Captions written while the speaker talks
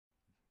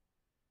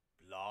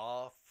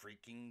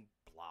freaking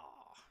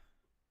blah.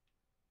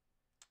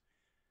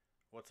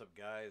 What's up,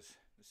 guys?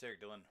 This is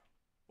Eric Dillon.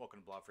 Welcome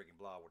to Blah Freaking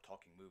Blah. We're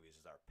talking movies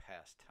as our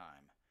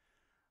pastime.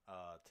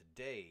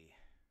 Today,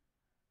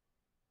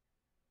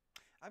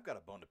 I've got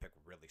a bone to pick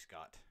with Ridley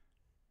Scott.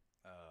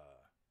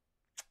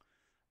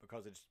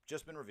 Because it's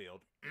just been revealed,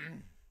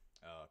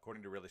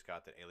 according to Ridley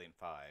Scott, that Alien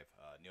 5,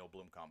 Neill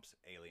Blomkamp's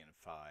Alien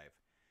 5,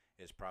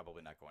 is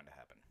probably not going to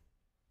happen.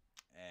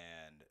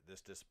 And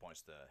this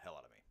disappoints the hell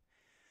out of me.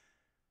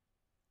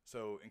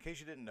 So, in case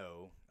you didn't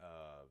know,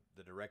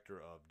 the director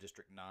of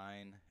District 9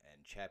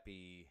 and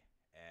Chappie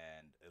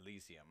and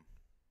Elysium,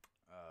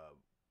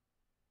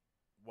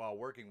 while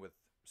working with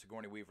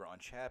Sigourney Weaver on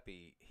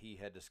Chappie, he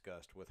had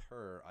discussed with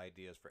her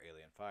ideas for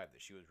Alien 5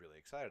 that she was really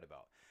excited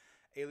about.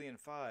 Alien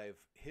 5,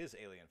 his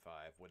Alien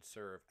 5, would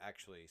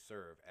actually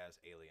serve as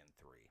Alien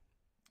 3.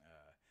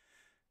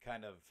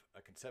 Kind of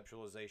a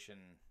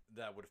conceptualization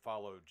that would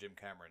follow Jim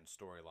Cameron's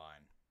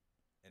storyline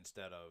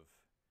instead of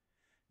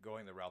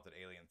going the route that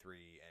Alien 3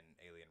 and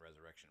Alien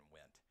Resurrection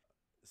went.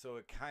 So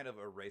it kind of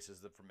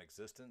erases them from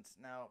existence.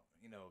 Now,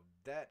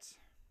 that's...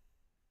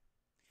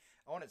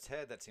 on its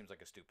head, that seems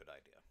like a stupid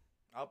idea.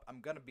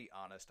 I'm going to be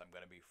honest. I'm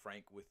going to be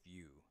frank with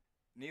you.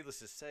 Needless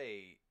to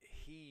say,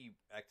 he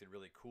acted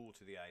really cool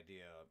to the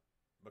idea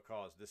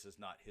because this is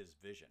not his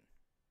vision.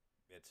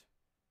 It's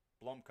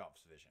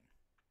Blomkamp's vision.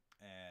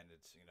 And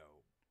it's,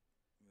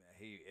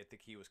 I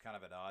think he was kind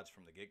of at odds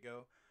from the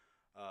get-go.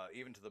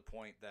 Even to the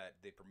point that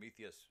the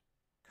Prometheus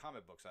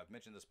comic books, I've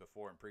mentioned this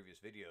before in previous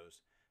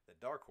videos,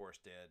 that Dark Horse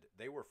did,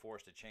 they were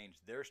forced to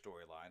change their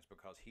storylines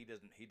because he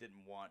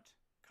didn't want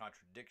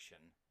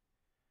contradiction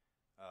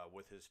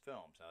with his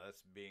films. Now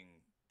that's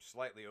being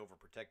slightly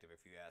overprotective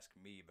if you ask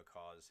me,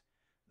 because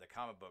the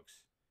comic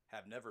books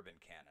have never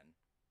been canon,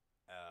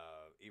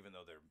 even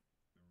though they're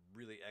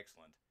really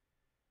excellent.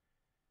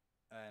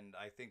 And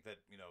I think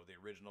that, the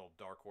original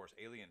Dark Horse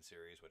Alien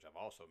series, which I've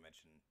also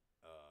mentioned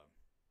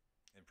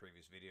in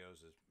previous videos,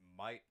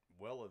 might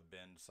well have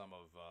been some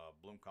of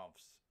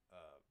Blomkamp's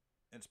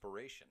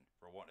inspiration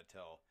for wanting to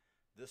tell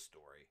this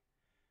story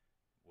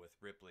with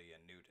Ripley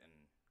and Newt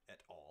and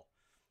et al.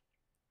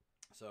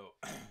 So,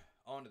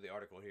 on to the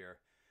article here.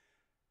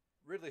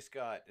 Ridley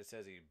Scott, it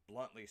says, he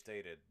bluntly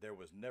stated, there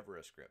was never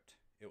a script.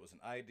 It was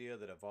an idea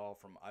that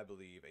evolved from, I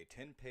believe, a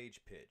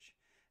 10-page pitch,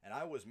 and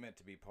I was meant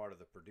to be part of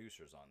the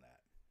producers on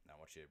that. Now, I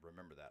want you to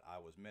remember that. I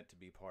was meant to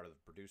be part of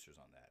the producers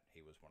on that.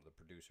 He was one of the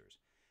producers.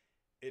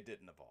 It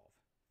didn't evolve.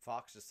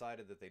 Fox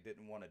decided that they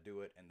didn't want to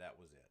do it, and that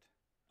was it.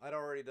 I'd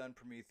already done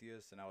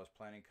Prometheus, and I was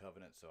planning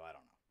Covenant, so I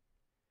don't know.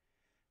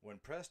 When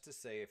pressed to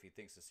say if he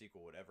thinks the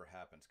sequel would ever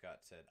happen,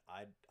 Scott said,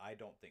 I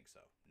don't think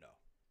so. No.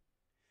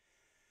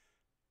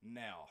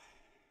 Now,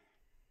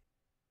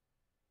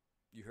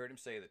 you heard him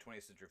say that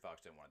 20th Century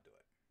Fox didn't want to do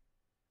it,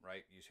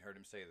 right? You heard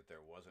him say that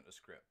there wasn't a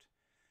script.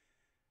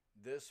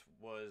 This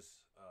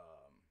was,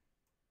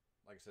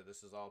 like I said,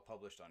 this is all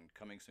published on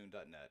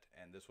comingsoon.net,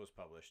 and this was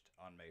published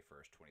on May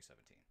 1st,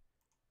 2017,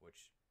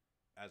 which,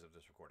 as of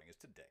this recording, is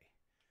today.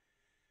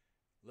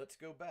 Let's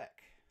go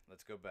back.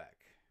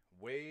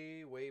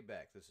 Way, way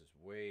back. This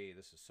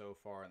is so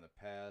far in the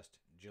past.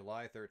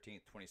 July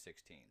 13th,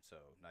 2016, so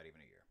not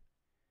even a year.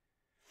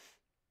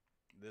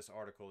 This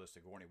article is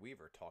Sigourney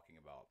Weaver talking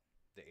about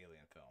the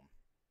Alien film.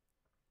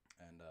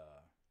 And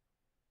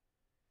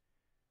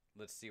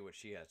let's see what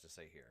she has to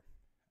say here.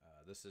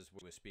 This is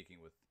what was speaking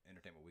with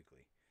Entertainment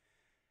Weekly.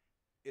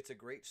 It's a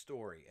great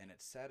story, and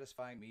it's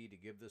satisfying me to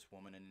give this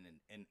woman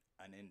an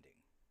ending.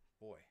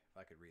 Boy, if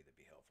I could read, that'd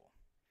be helpful.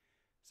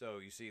 So,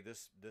 you see,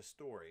 this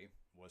story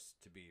was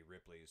to be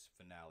Ripley's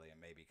finale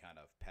and maybe kind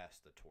of pass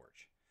the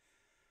torch.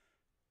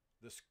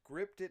 The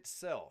script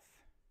itself,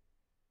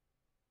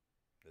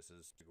 this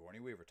is Sigourney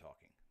Weaver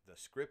talking, the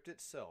script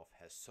itself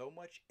has so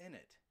much in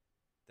it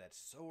that's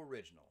so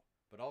original,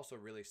 but also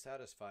really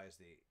satisfies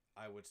the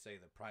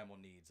primal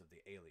needs of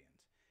the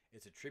aliens.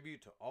 It's a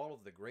tribute to all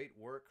of the great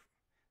work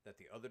that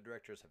the other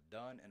directors have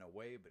done in a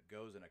way, but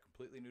goes in a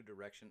completely new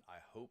direction.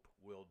 I hope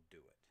we'll do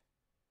it.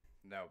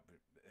 Now,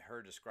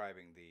 her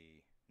describing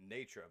the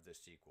nature of this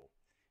sequel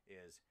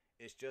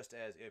it's just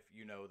as if,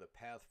 the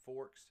path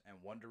forks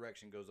and one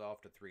direction goes off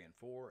to 3 and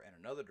 4 and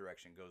another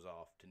direction goes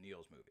off to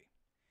Neill's movie.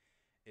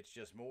 It's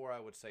just more, I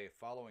would say,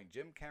 following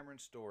Jim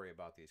Cameron's story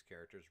about these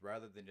characters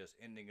rather than just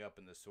ending up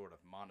in this sort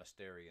of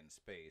monastery in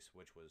space,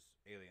 which was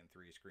Alien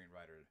 3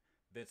 screenwriter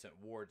Vincent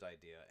Ward's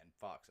idea, and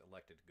Fox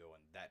elected to go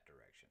in that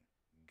direction.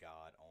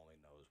 God only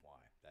knows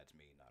why. That's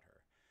me, not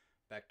her.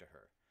 Back to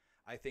her.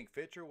 I think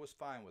Fincher was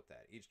fine with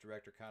that. Each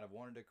director kind of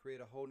wanted to create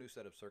a whole new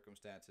set of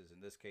circumstances. In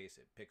this case,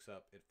 it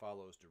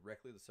follows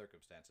directly the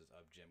circumstances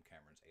of Jim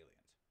Cameron's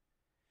Aliens.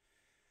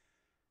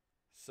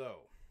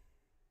 So,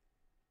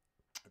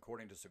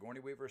 according to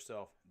Sigourney Weaver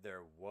herself,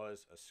 there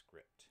was a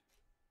script.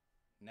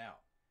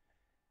 Now,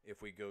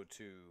 if we we're going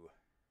to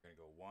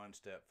go one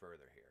step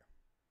further here.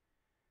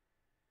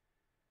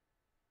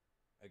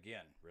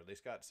 Again, Ridley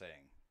Scott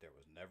saying there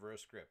was never a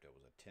script. It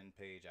was a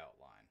 10-page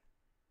outline.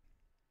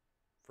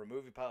 From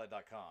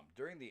MoviePilot.com,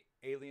 during the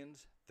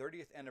Aliens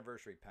 30th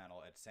anniversary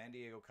panel at San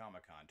Diego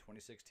Comic-Con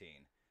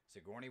 2016,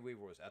 Sigourney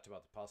Weaver was asked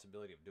about the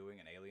possibility of doing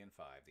an Alien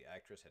 5. The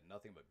actress had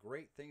nothing but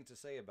great things to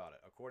say about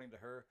it. According to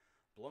her,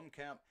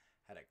 Blomkamp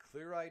had a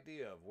clear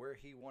idea of where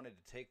he wanted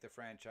to take the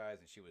franchise,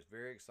 and she was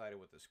very excited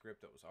with the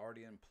script that was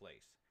already in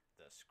place.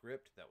 The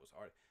script that was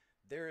already...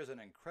 There is an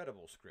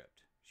incredible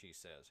script, she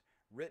says,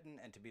 written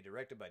and to be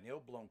directed by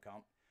Neill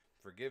Blomkamp,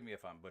 forgive me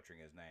if I'm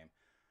butchering his name,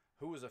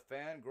 who was a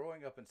fan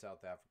growing up in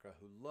South Africa,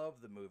 who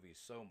loved the movie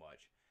so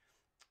much.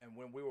 And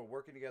when we were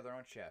working together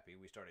on Chappie,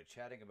 we started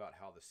chatting about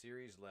how the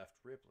series left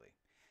Ripley.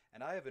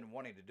 And I have been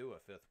wanting to do a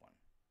fifth one.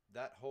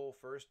 That whole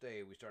first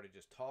day, we started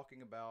just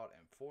talking about,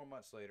 and 4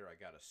 months later, I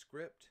got a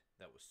script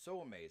that was so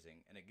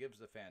amazing, and it gives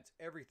the fans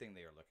everything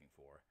they are looking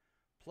for.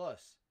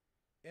 Plus,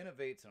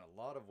 innovates in a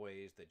lot of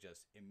ways that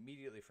just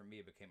immediately for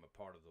me became a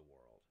part of the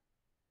world.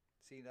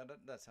 See, now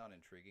doesn't that sound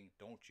intriguing?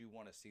 Don't you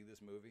want to see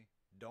this movie?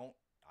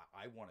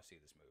 I want to see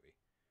this movie.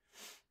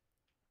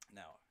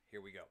 Now,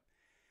 here we go.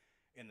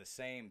 In the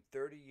same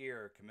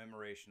 30-year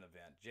commemoration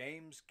event,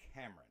 James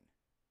Cameron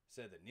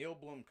said that Neill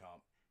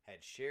Blomkamp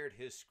had shared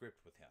his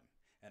script with him.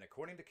 And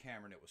according to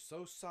Cameron, it was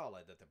so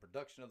solid that the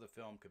production of the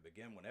film could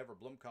begin whenever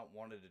Blomkamp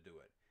wanted to do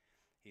it.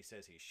 He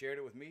says he shared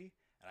it with me,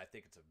 and I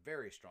think it's a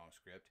very strong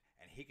script,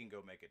 and he can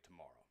go make it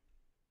tomorrow.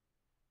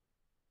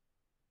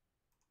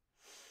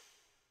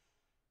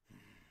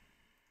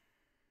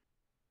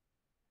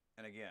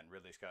 And again,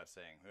 Ridley Scott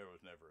saying there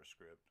was never a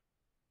script.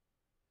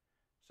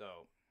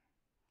 So,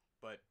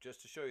 but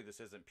just to show you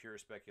this isn't pure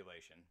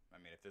speculation,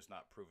 I mean, if it's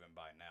not proven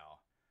by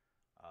now,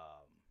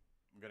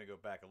 I'm going to go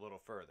back a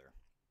little further.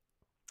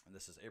 And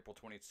this is April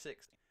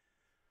 26th,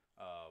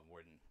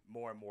 when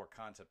more and more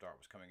concept art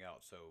was coming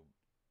out. So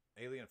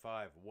Alien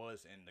 5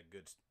 was in the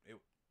good...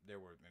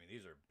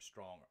 these are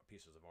strong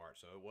pieces of art,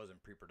 so it was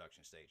in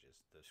pre-production stages.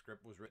 The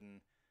script was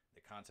written,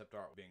 the concept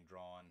art was being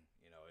drawn,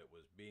 it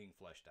was being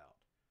fleshed out.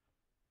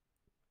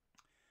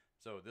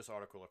 So this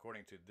article,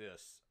 according to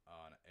this,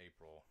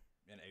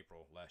 in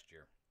April last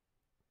year,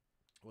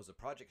 was the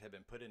project had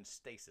been put in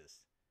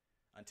stasis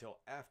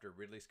until after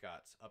Ridley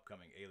Scott's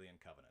upcoming Alien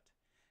Covenant.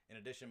 In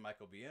addition,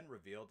 Michael Biehn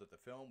revealed that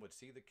the film would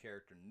see the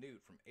character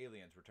Newt from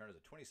Aliens return as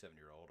a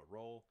 27-year-old, a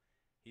role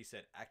he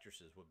said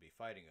actresses would be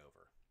fighting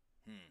over.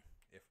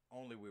 If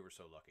only we were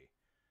so lucky.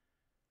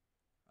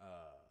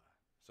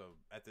 So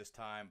at this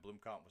time,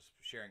 Blomkamp was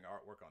sharing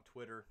artwork on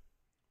Twitter.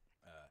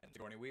 And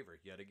Sigourney Weaver,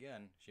 yet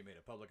again, she made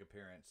a public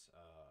appearance,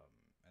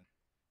 and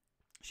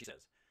she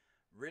says,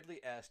 Ridley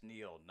asked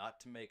Neill not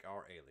to make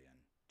our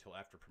Alien till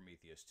after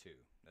Prometheus 2.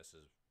 This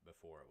is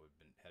before it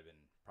had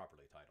been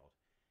properly titled.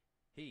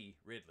 He,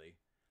 Ridley,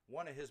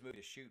 wanted his movie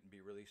to shoot and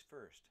be released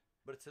first.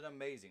 But it's an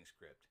amazing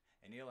script,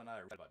 and Neill and I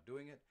are about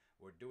doing it.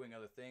 We're doing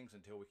other things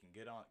until we can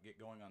get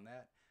going on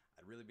that.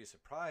 I'd really be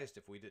surprised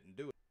if we didn't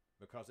do it,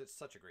 because it's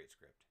such a great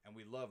script, and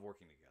we love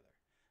working together.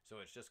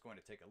 So it's just going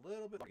to take a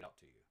little bit to get out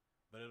to you,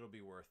 but it'll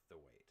be worth the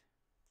wait.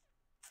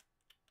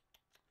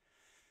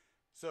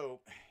 So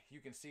you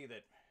can see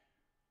that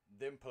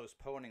them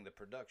postponing the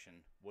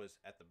production was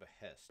at the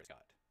behest of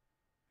Scott,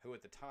 who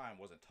at the time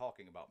wasn't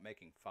talking about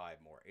making 5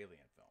 more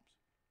Alien films.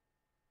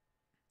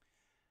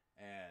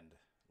 And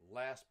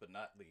last but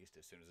not least,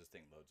 as soon as this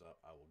thing loads up,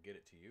 I will get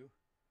it to you.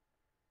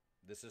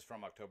 This is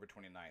from October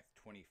 29th,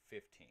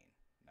 2015.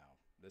 Now,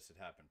 this had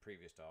happened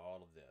previous to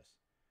all of this.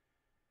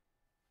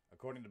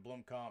 According to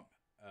Blomkamp,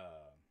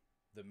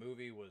 the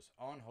movie was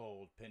on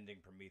hold pending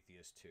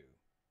Prometheus 2.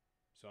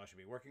 So I should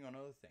be working on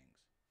other things.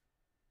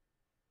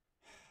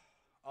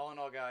 All in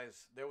all,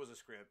 guys, there was a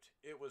script.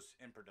 It was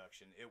in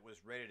production. It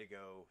was ready to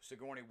go.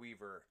 Sigourney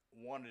Weaver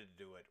wanted to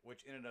do it,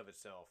 which in and of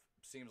itself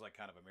seems like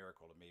kind of a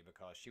miracle to me,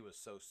 because she was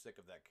so sick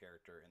of that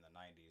character in the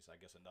 90s. I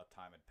guess enough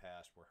time had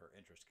passed where her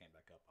interest came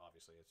back up.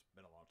 Obviously, it's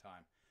been a long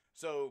time.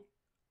 So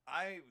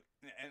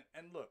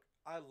look,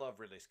 I love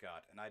Ridley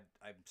Scott, and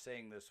I'm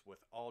saying this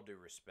with all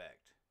due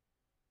respect,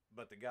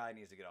 but the guy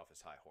needs to get off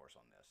his high horse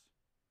on this,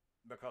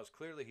 because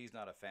clearly he's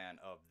not a fan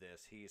of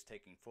this. He's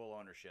taking full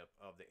ownership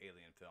of the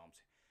Alien films.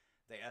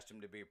 They asked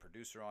him to be a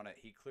producer on it.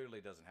 He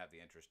clearly doesn't have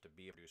the interest to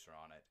be a producer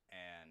on it.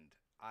 And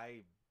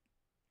I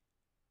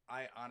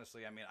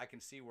honestly, I can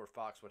see where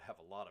Fox would have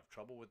a lot of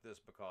trouble with this,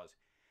 because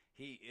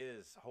he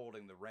is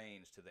holding the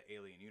reins to the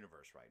Alien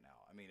universe right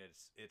now. I mean,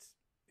 it's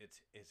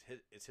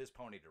his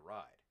pony to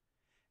ride,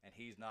 and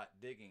he's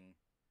not digging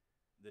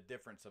the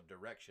difference of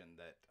direction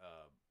that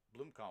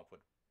Blomkamp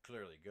would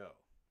clearly go.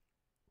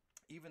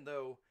 Even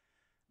though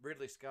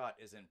Ridley Scott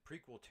is in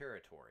prequel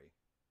territory,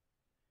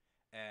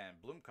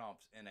 and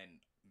Blomkamp's in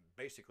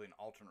basically an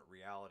alternate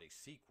reality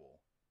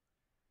sequel,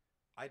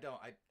 I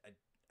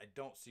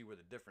don't see where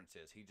the difference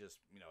is. He just,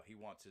 he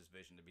wants his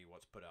vision to be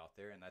what's put out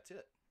there, and that's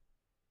it.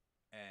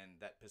 And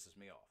that pisses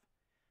me off,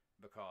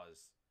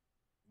 because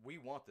we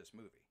want this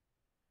movie.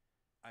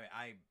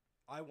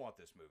 I want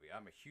this movie.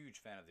 I'm a huge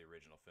fan of the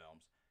original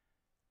films,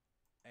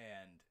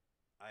 and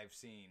I've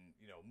seen,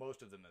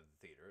 most of them in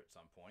the theater at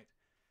some point.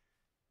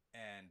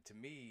 And to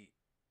me,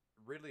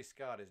 Ridley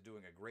Scott is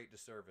doing a great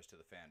disservice to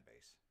the fan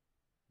base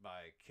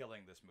by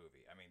killing this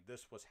movie. I mean,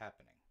 this was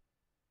happening.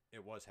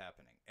 It was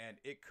happening. And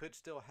it could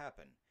still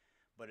happen,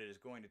 but it is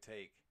going to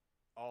take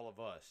all of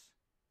us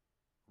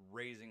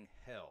raising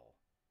hell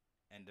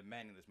and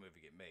demanding this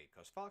movie get made,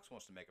 because Fox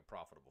wants to make a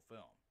profitable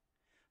film.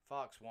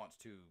 Fox wants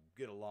to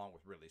get along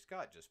with Ridley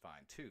Scott just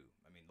fine too.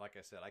 I mean, like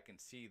I said, I can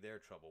see their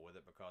trouble with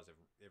it, because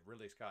if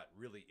Ridley Scott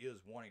really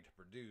is wanting to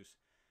produce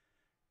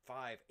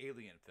 5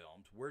 Alien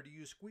films, where do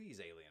you squeeze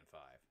Alien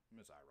 5?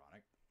 It's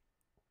ironic.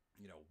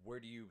 You know, where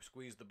do you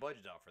squeeze the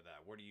budget out for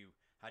that?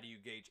 How do you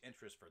gauge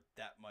interest for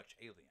that much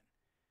Alien?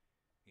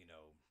 You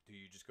know, do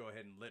you just go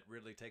ahead and let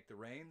Ridley take the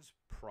reins?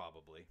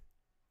 Probably.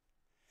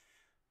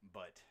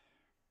 But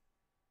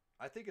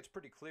I think it's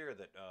pretty clear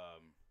that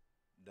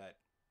that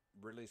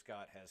Ridley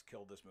Scott has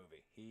killed this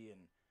movie. He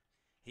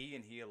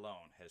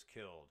alone has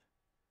killed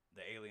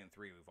the Alien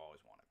 3 we've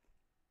always wanted.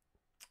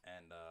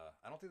 And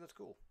I don't think that's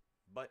cool.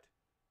 But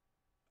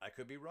I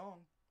could be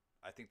wrong.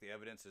 I think the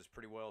evidence is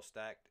pretty well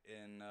stacked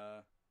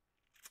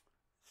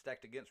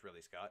against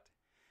Ridley Scott.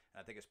 And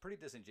I think it's pretty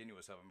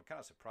disingenuous of him. I'm kind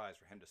of surprised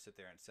for him to sit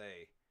there and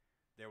say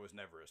there was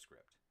never a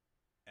script,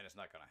 and it's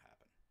not going to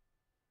happen.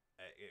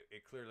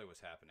 It clearly was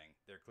happening.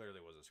 There clearly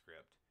was a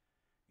script.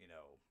 You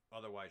know,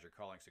 otherwise you're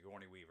calling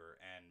Sigourney Weaver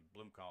and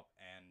Blomkamp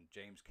and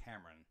James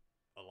Cameron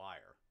a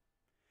liar.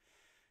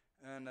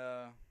 And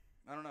I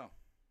don't know.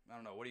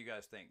 What do you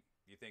guys think?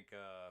 You think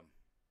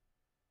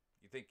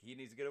he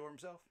needs to get over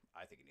himself?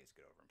 I think he needs to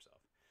get over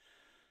himself.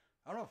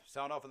 I don't know.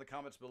 Sound off in the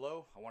comments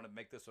below. I want to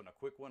make this one a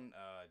quick one.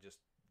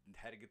 Just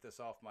had to get this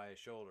off my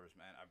shoulders,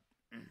 man. I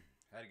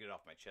had to get it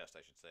off my chest,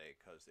 I should say,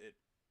 because it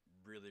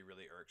really,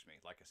 really irks me.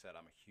 Like I said,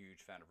 I'm a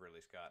huge fan of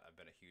Ridley Scott. I've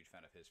been a huge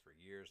fan of his for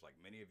years, like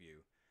many of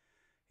you.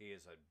 He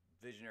is a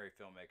visionary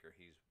filmmaker.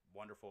 He's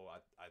wonderful.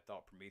 I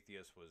thought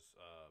Prometheus was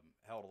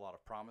held a lot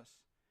of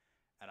promise,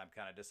 and I'm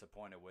kind of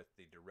disappointed with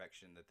the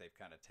direction that they've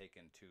kind of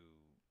taken to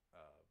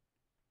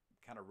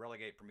kind of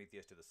relegate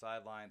Prometheus to the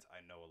sidelines.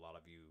 I know a lot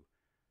of you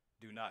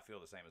do not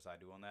feel the same as I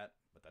do on that,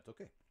 but that's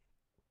okay.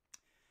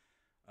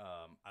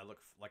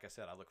 Like I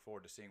said, I look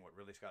forward to seeing what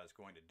Ridley Scott is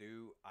going to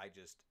do. I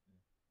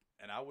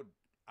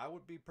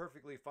would be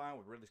perfectly fine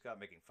with Ridley Scott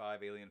making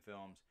 5 Alien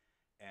films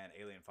and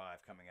Alien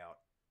 5 coming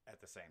out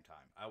at the same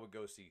time. I would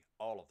go see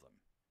all of them,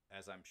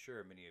 as I'm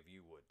sure many of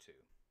you would too.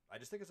 I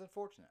just think it's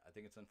unfortunate.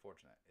 It's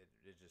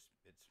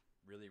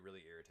really,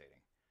 really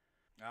irritating.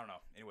 I don't know.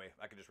 Anyway,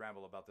 I could just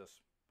ramble about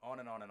this on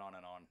and on and on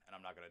and on, and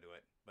I'm not going to do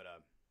it. But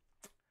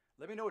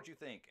let me know what you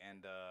think,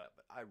 and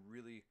I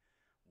really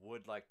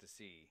would like to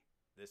see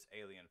this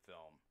Alien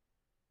film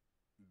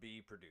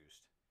be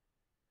produced,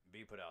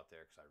 be put out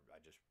there, because I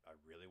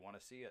really want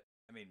to see it.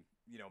 I mean,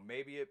 you know,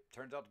 maybe it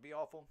turns out to be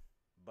awful,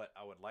 but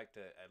I would like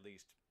to at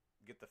least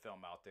get the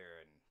film out there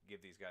and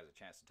give these guys a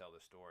chance to tell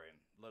this story and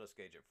let us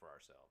gauge it for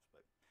ourselves.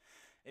 But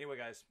anyway,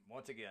 guys,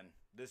 once again,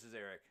 this is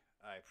Eric.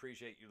 I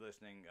appreciate you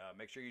listening.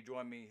 Make sure you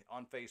join me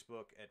on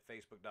Facebook at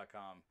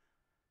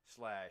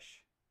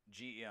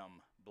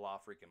facebook.com/GM blah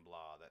freaking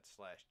blah. That's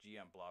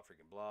 /GM blah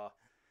freaking blah.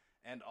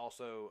 And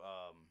also,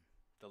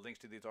 the links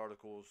to these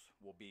articles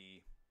will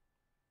be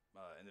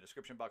in the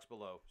description box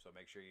below. So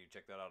make sure you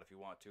check that out if you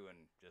want to, and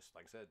just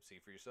like I said, see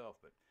for yourself.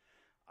 But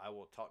I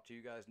will talk to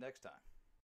you guys next time.